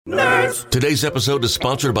Nerds! Today's episode is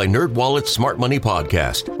sponsored by NerdWallet's Smart Money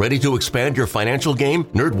Podcast. Ready to expand your financial game?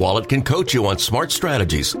 NerdWallet can coach you on smart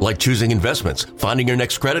strategies like choosing investments, finding your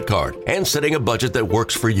next credit card, and setting a budget that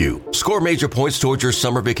works for you. Score major points towards your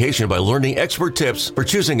summer vacation by learning expert tips for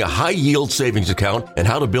choosing a high-yield savings account and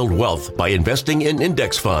how to build wealth by investing in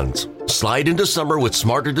index funds. Slide into summer with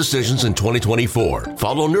smarter decisions in 2024.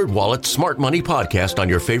 Follow NerdWallet's Smart Money Podcast on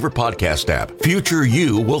your favorite podcast app. Future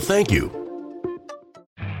you will thank you.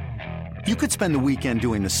 You could spend the weekend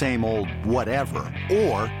doing the same old whatever,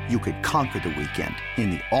 or you could conquer the weekend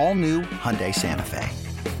in the all-new Hyundai Santa Fe.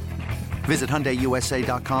 Visit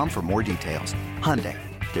HyundaiUSA.com for more details. Hyundai,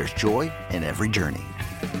 there's joy in every journey.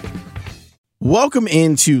 Welcome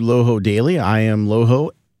into Loho Daily. I am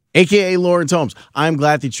Loho, a.k.a. Lawrence Holmes. I'm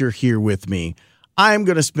glad that you're here with me. I'm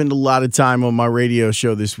going to spend a lot of time on my radio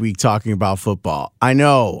show this week talking about football. I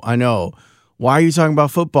know. Why are you talking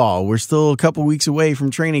about football? We're still a couple weeks away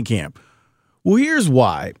from training camp. Well, here's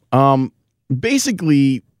why.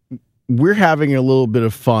 Basically, we're having a little bit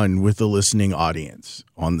of fun with the listening audience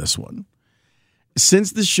on this one.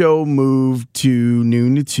 Since the show moved to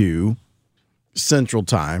noon to 2 Central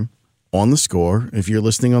Time on The Score, if you're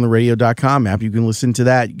listening on the radio.com app, you can listen to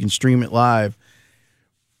that. You can stream it live.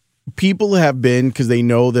 People have been, because they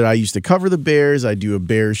know that I used to cover the Bears. I do a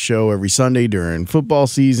Bears show every Sunday during football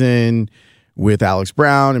season with Alex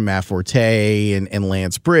Brown and Matt Forte and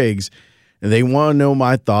Lance Briggs. And they want to know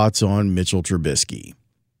my thoughts on Mitchell Trubisky.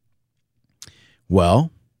 Well,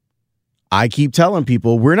 I keep telling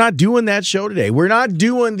people, we're not doing that show today. We're not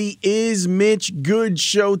doing the Is Mitch Good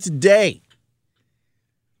show today.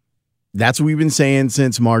 That's what we've been saying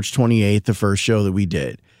since March 28th, the first show that we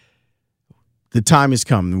did. The time has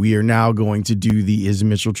come. We are now going to do the Is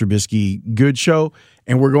Mitchell Trubisky Good show,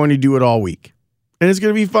 and we're going to do it all week. And it's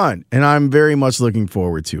going to be fun, and I'm very much looking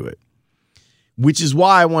forward to it. Which is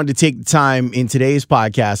why I wanted to take the time in today's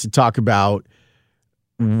podcast to talk about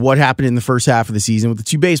what happened in the first half of the season with the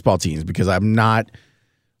two baseball teams, because I'm not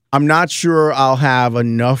sure I'll have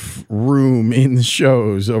enough room in the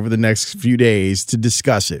shows over the next few days to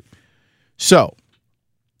discuss it. So,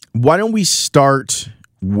 why don't we start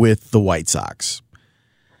with the White Sox?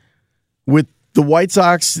 With the White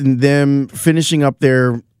Sox and them finishing up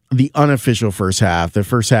the unofficial first half. The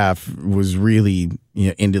first half was really,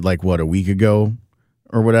 ended like a week ago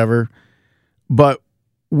or whatever. But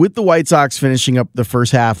with the White Sox finishing up the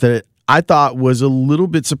first half, that I thought was a little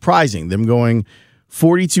bit surprising, them going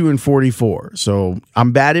 42-44. So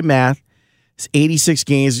I'm bad at math. It's 86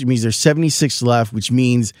 games, which means there's 76 left, which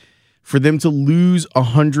means for them to lose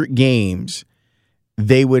 100 games,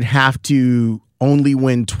 they would have to only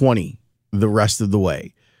win 20 the rest of the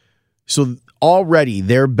way. So already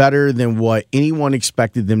they're better than what anyone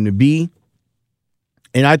expected them to be.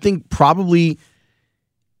 And I think probably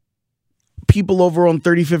people over on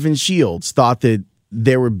 35th and Shields thought that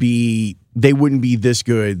they wouldn't be this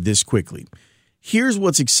good this quickly. Here's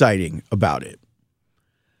what's exciting about it.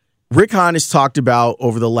 Rick Hahn has talked about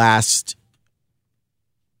over the last,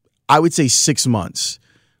 I would say 6 months,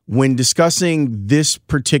 when discussing this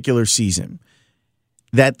particular season,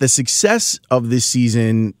 that the success of this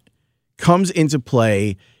season comes into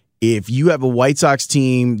play if you have a White Sox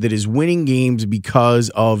team that is winning games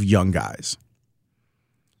because of young guys.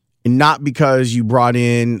 And not because you brought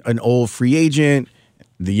in an old free agent.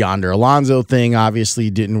 The Yonder Alonso thing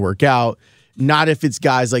obviously didn't work out. Not if it's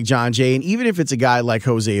guys like John Jay, and even if it's a guy like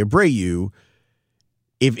Jose Abreu,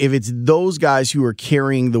 if it's those guys who are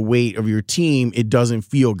carrying the weight of your team, it doesn't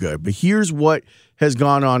feel good. But here's what has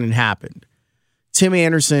gone on and happened. Tim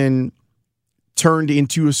Anderson turned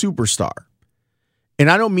into a superstar. And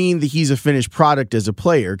I don't mean that he's a finished product as a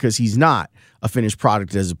player, because he's not a finished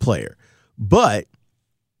product as a player. But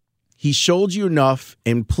he showed you enough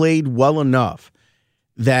and played well enough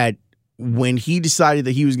that when he decided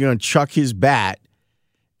that he was going to chuck his bat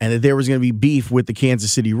and that there was going to be beef with the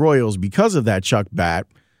Kansas City Royals because of that chuck bat,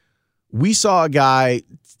 we saw a guy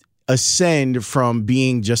ascend from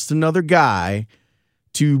being just another guy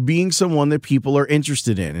to being someone that people are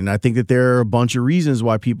interested in. And I think that there are a bunch of reasons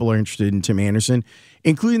why people are interested in Tim Anderson,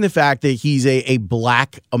 including the fact that he's a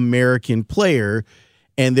Black American player.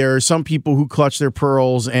 And there are some people who clutch their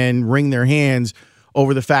pearls and wring their hands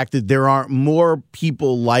over the fact that there aren't more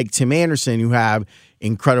people like Tim Anderson who have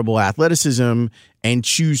incredible athleticism and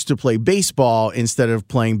choose to play baseball instead of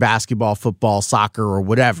playing basketball, football, soccer, or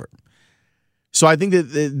whatever. So I think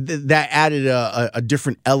that added a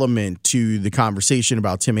different element to the conversation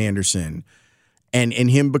about Tim Anderson and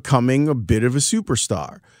him becoming a bit of a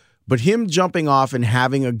superstar. But him jumping off and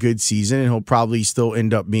having a good season, and he'll probably still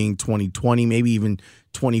end up being 2020, maybe even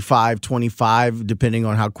 25, depending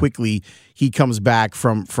on how quickly he comes back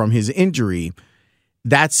from his injury,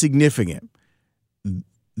 that's significant.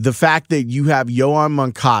 The fact that you have Yoan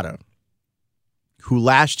Moncada, who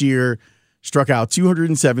last year struck out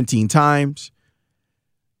 217 times.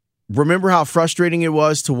 Remember how frustrating it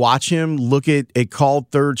was to watch him look at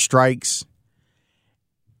called third strikes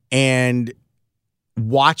and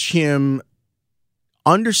watch him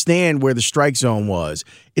understand where the strike zone was.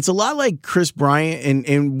 It's a lot like Chris Bryant,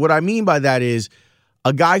 and what I mean by that is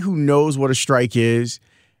a guy who knows what a strike is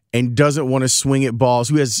and doesn't want to swing at balls,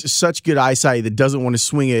 who has such good eyesight that doesn't want to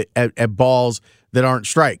swing it at balls that aren't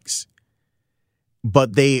strikes.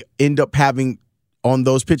 But they end up having, on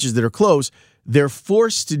those pitches that are close, they're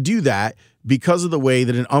forced to do that because of the way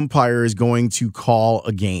that an umpire is going to call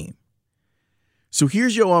a game. So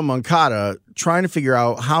here's Yoan Moncada trying to figure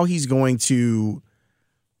out how he's going to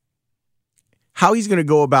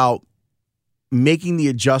go about making the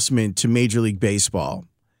adjustment to Major League Baseball.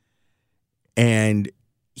 And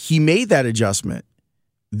he made that adjustment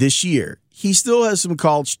this year. He still has some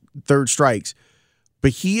called third strikes,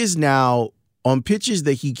 but he is now on pitches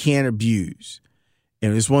that he can't abuse.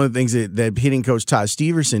 And it's one of the things that hitting coach Todd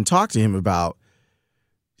Steverson talked to him about.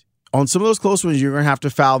 On some of those close ones, you're going to have to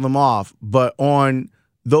foul them off. But on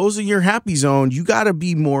those in your happy zone, you got to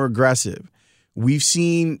be more aggressive. We've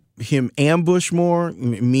seen him ambush more,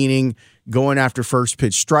 meaning going after first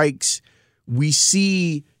pitch strikes. We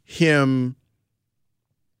see him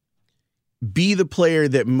be the player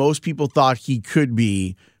that most people thought he could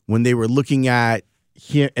be when they were looking at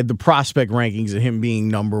the prospect rankings of him being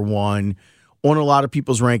number one on a lot of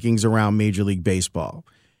people's rankings around Major League Baseball.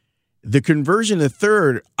 The conversion to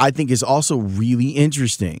third, I think, is also really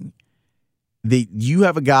interesting. You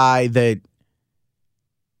have a guy that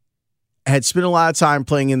had spent a lot of time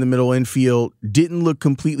playing in the middle infield, didn't look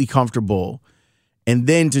completely comfortable, and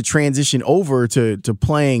then to transition over to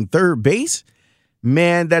playing third base,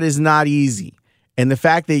 man, that is not easy. And the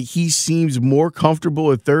fact that he seems more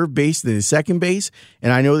comfortable at third base than at second base,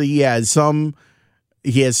 and I know that he has some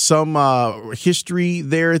history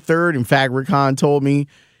there at third. In fact, Rick Hahn told me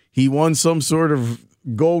he won some sort of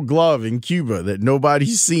gold glove in Cuba that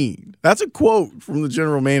nobody's seen. That's a quote from the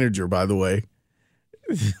general manager, by the way,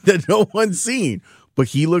 that no one's seen. But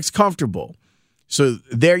he looks comfortable. So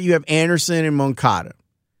there you have Anderson and Moncada.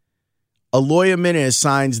 Eloy Jimenez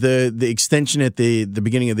signs the extension at the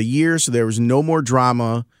beginning of the year, so there was no more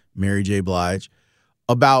drama, Mary J. Blige,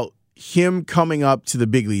 about him coming up to the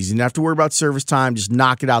big leagues. You didn't have to worry about service time, just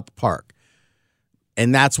knock it out the park.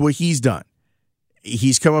 And that's what he's done.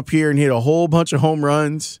 He's come up here and hit a whole bunch of home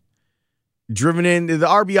runs, driven in. The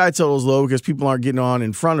RBI total is low because people aren't getting on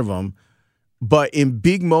in front of him. But in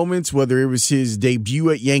big moments, whether it was his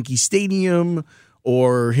debut at Yankee Stadium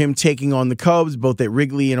or him taking on the Cubs, both at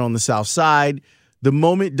Wrigley and on the South Side, the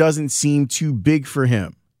moment doesn't seem too big for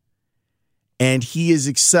him. And he has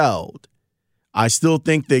excelled. I still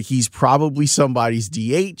think that he's probably somebody's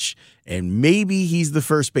DH, and maybe he's the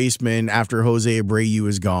first baseman after Jose Abreu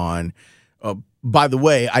is gone. By the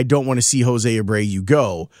way, I don't want to see Jose Abreu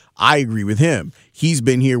go. I agree with him. He's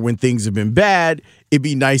been here when things have been bad. It'd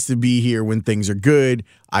be nice to be here when things are good.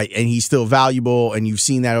 And he's still valuable, and you've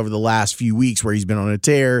seen that over the last few weeks where he's been on a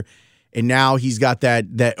tear. And now he's got that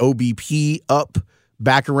OBP up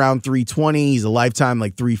back around 320. He's a lifetime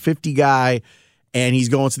like 350 guy, and he's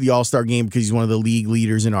going to the All-Star game because he's one of the league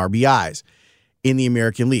leaders in RBIs in the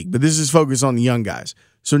American League. But this is focused on the young guys.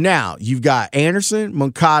 So now you've got Anderson,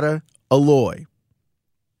 Moncada, Eloy.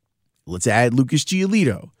 Let's add Lucas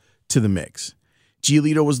Giolito to the mix.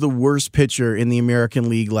 Giolito was the worst pitcher in the American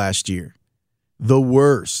League last year. The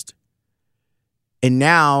worst. And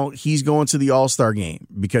now he's going to the All-Star game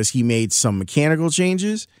because he made some mechanical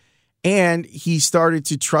changes and he started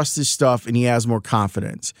to trust his stuff and he has more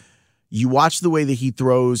confidence. You watch the way that he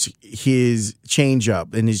throws his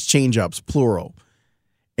changeup and his changeups, plural,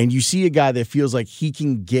 and you see a guy that feels like he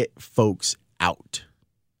can get folks out.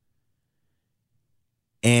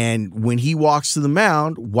 And when he walks to the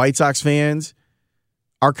mound, White Sox fans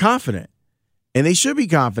are confident. And they should be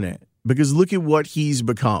confident because look at what he's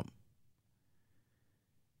become.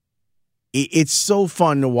 It's so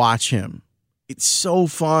fun to watch him. It's so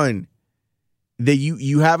fun that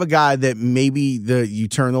you have a guy that maybe you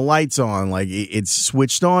turn the lights on, like it's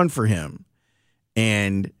switched on for him.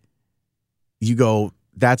 And you go,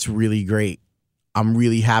 that's really great. I'm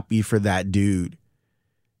really happy for that dude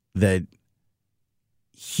that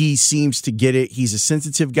he seems to get it. He's a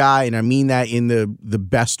sensitive guy, and I mean that in the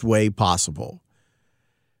best way possible.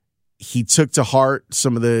 He took to heart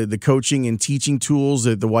some of the coaching and teaching tools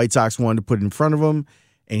that the White Sox wanted to put in front of him,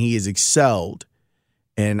 and he has excelled.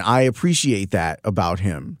 And I appreciate that about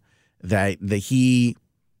him, that he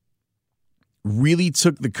really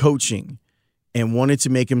took the coaching and wanted to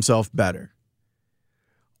make himself better.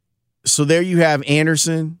 So there you have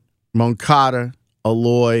Anderson, Moncada,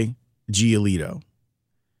 Eloy, Giolito.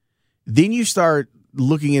 Then you start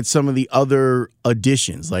looking at some of the other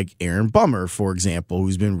additions, like Aaron Bummer, for example,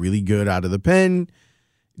 who's been really good out of the pen.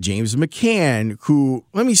 James McCann, who,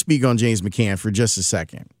 let me speak on James McCann for just a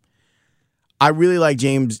second. I really like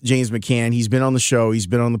James McCann. He's been on the show. He's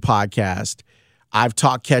been on the podcast. I've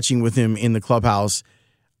talked catching with him in the clubhouse.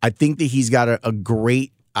 I think that he's got a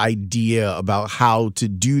great idea about how to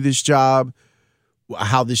do this job,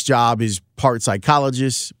 how this job is part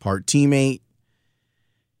psychologist, part teammate.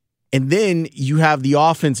 And then you have the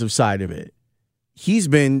offensive side of it. He's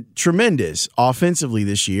been tremendous offensively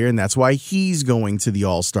this year, and that's why he's going to the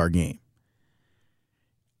All-Star game.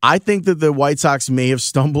 I think that the White Sox may have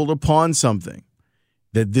stumbled upon something,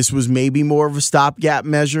 that this was maybe more of a stopgap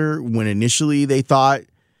measure when initially they thought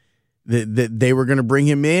that they were going to bring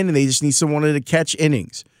him in and they just need someone to catch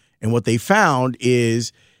innings. And what they found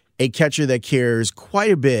is a catcher that cares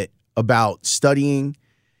quite a bit about studying,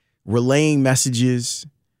 relaying messages,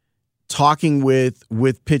 talking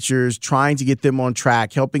with pitchers, trying to get them on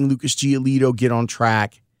track, helping Lucas Giolito get on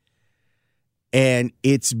track. And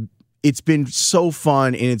it's been so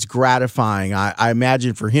fun and it's gratifying. I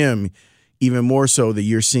imagine for him, even more so, that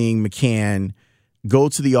you're seeing McCann go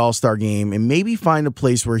to the All-Star game and maybe find a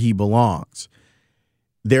place where he belongs.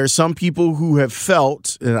 There are some people who have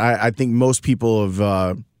felt, and I think most people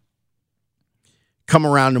have come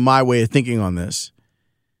around to my way of thinking on this,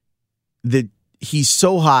 that he's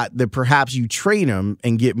so hot that perhaps you trade him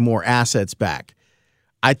and get more assets back.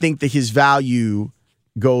 I think that his value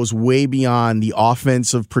goes way beyond the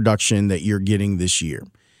offensive production that you're getting this year.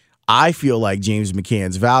 I feel like James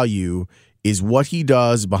McCann's value is what he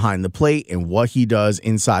does behind the plate and what he does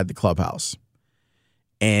inside the clubhouse.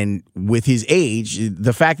 And with his age,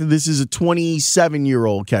 the fact that this is a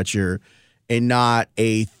 27-year-old catcher and not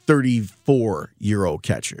a 34-year-old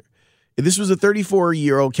catcher. If this was a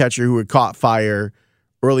 34-year-old catcher who had caught fire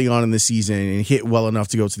early on in the season and hit well enough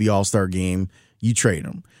to go to the All-Star game, you trade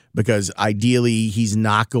him. Because ideally, he's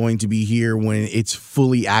not going to be here when it's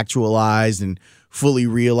fully actualized and fully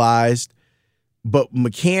realized. But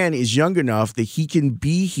McCann is young enough that he can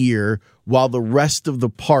be here while the rest of the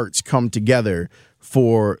parts come together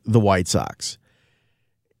for the White Sox.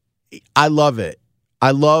 I love it.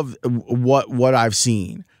 I love what I've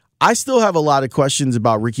seen. I still have a lot of questions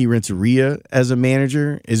about Ricky Renteria as a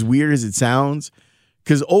manager, as weird as it sounds,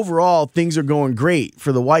 because overall things are going great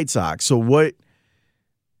for the White Sox. So what,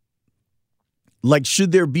 like,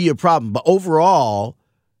 should there be a problem? But overall,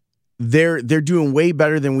 they're doing way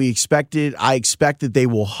better than we expected. I expect that they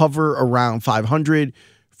will hover around 500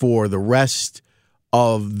 for the rest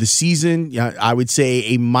of the season. I would say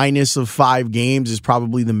a minus of 5 games is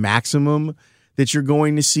probably the maximum that you're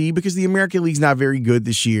going to see, because the American League's not very good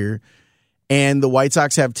this year, and the White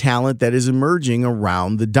Sox have talent that is emerging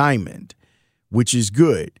around the diamond, which is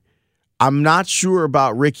good. I'm not sure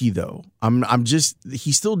about Ricky, though.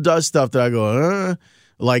 He still does stuff that I go,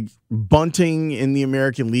 like bunting in the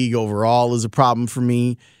American League overall is a problem for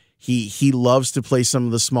me. He loves to play some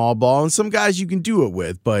of the small ball, and some guys you can do it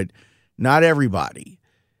with, but not everybody.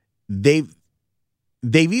 They've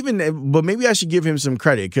even, but maybe I should give him some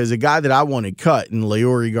credit, because a guy that I wanted cut in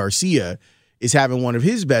Leury Garcia is having one of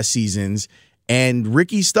his best seasons, and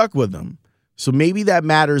Ricky stuck with him. So maybe that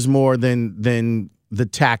matters more than the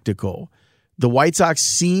tactical. The White Sox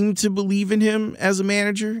seem to believe in him as a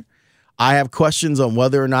manager. I have questions on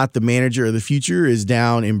whether or not the manager of the future is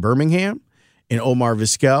down in Birmingham in Omar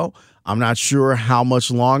Vizquel. I'm not sure how much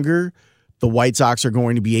longer the White Sox are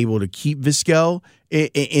going to be able to keep Vizquel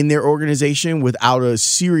in their organization without a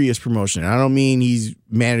serious promotion. I don't mean he's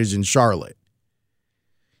managed in Charlotte.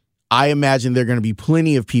 I imagine there are going to be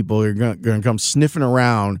plenty of people who are going to come sniffing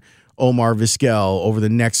around Omar Vizquel over the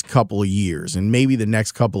next couple of years and maybe the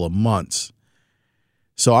next couple of months.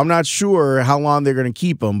 So I'm not sure how long they're going to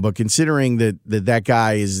keep him, but considering that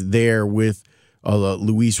guy is there with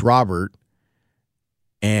Luis Robert,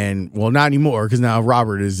 and, well, not anymore, because now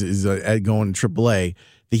Robert is going to AAA,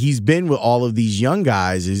 that he's been with all of these young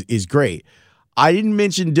guys is great. I didn't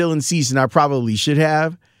mention Dylan Cease, and I probably should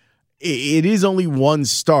have. It is only one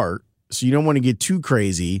start, so you don't want to get too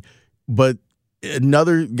crazy, but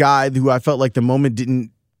another guy who I felt like the moment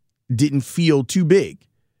didn't feel too big.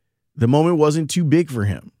 The moment wasn't too big for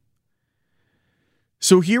him.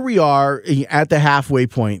 So here we are at the halfway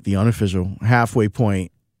point, the unofficial halfway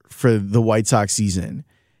point for the White Sox season.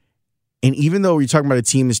 And even though you're talking about a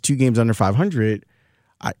team that's 2 games under 500,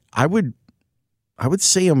 I would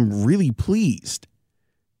say I'm really pleased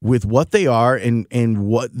with what they are and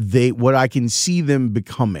what I can see them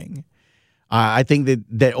becoming. I think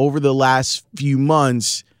that over the last few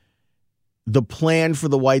months, the plan for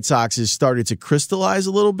the White Sox has started to crystallize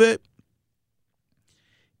a little bit.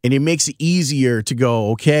 And it makes it easier to go,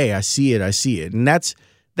 okay, I see it. And that's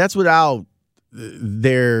without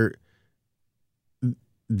they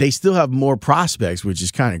still have more prospects, which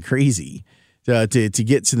is kind of crazy to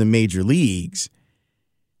get to the major leagues.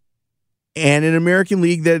 And an American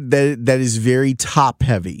League that is very top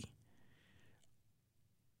heavy.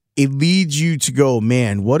 It leads you to go,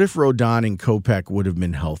 man, what if Rodon and Kopech would have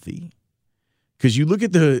been healthy? Because you look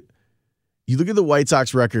at the White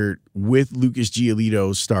Sox record with Lucas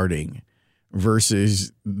Giolito starting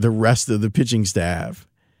versus the rest of the pitching staff.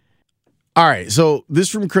 All right, so this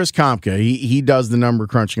from Chris Kompka. He does the number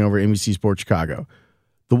crunching over NBC Sports Chicago.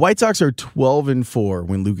 The White Sox are 12-4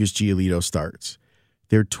 when Lucas Giolito starts.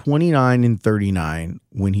 They're 29-39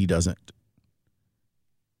 when he doesn't.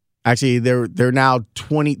 Actually, they're now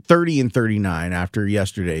 30-39 after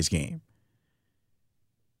yesterday's game.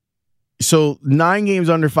 So 9 games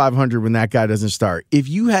under 500 when that guy doesn't start. If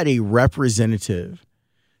you had a representative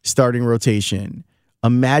starting rotation,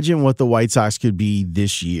 imagine what the White Sox could be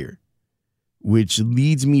this year, which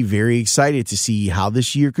leads me very excited to see how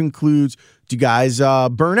this year concludes. Do guys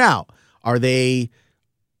burn out? Are they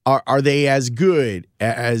as good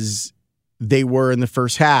as they were in the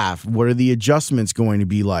first half? What are the adjustments going to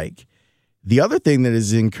be like? The other thing that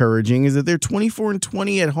is encouraging is that they're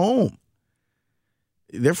 24-20 at home.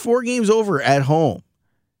 They're 4 games over at home.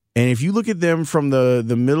 And if you look at them from the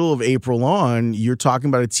middle of April on, you're talking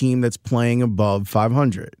about a team that's playing above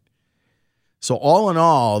 500. So all in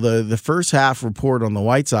all, the first half report on the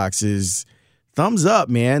White Sox is thumbs up,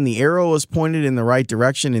 man. The arrow is pointed in the right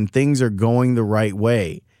direction and things are going the right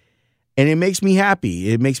way. And it makes me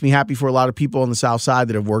happy. It makes me happy for a lot of people on the South Side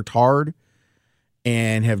that have worked hard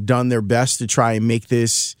and have done their best to try and make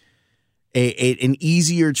this an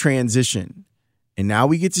easier transition. And now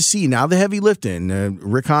we get to see, now the heavy lifting.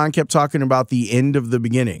 Rick Hahn kept talking about the end of the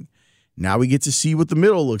beginning. Now we get to see what the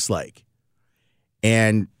middle looks like.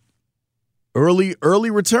 And early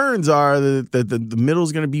returns are that the middle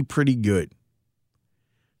is going to be pretty good.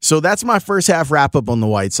 So that's my first half wrap up on the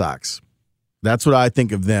White Sox. That's what I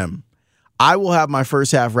think of them. I will have my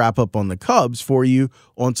first half wrap up on the Cubs for you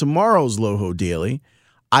on tomorrow's Loho Daily.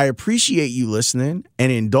 I appreciate you listening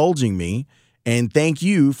and indulging me. And thank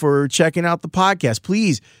you for checking out the podcast.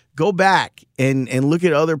 Please go back and look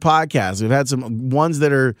at other podcasts. We've had some ones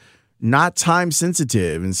that are not time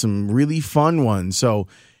sensitive and some really fun ones. So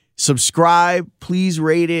subscribe, please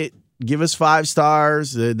rate it, give us 5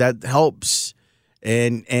 stars. That helps.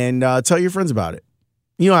 And tell your friends about it.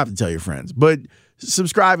 You don't have to tell your friends, but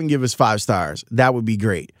subscribe and give us 5 stars. That would be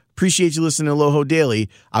great. Appreciate you listening to Loho Daily.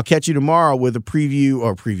 I'll catch you tomorrow with a review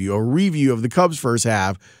of the Cubs first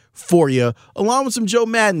half for you, along with some Joe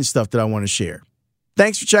Madden stuff that I want to share.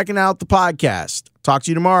 Thanks for checking out the podcast. Talk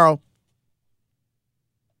to you tomorrow.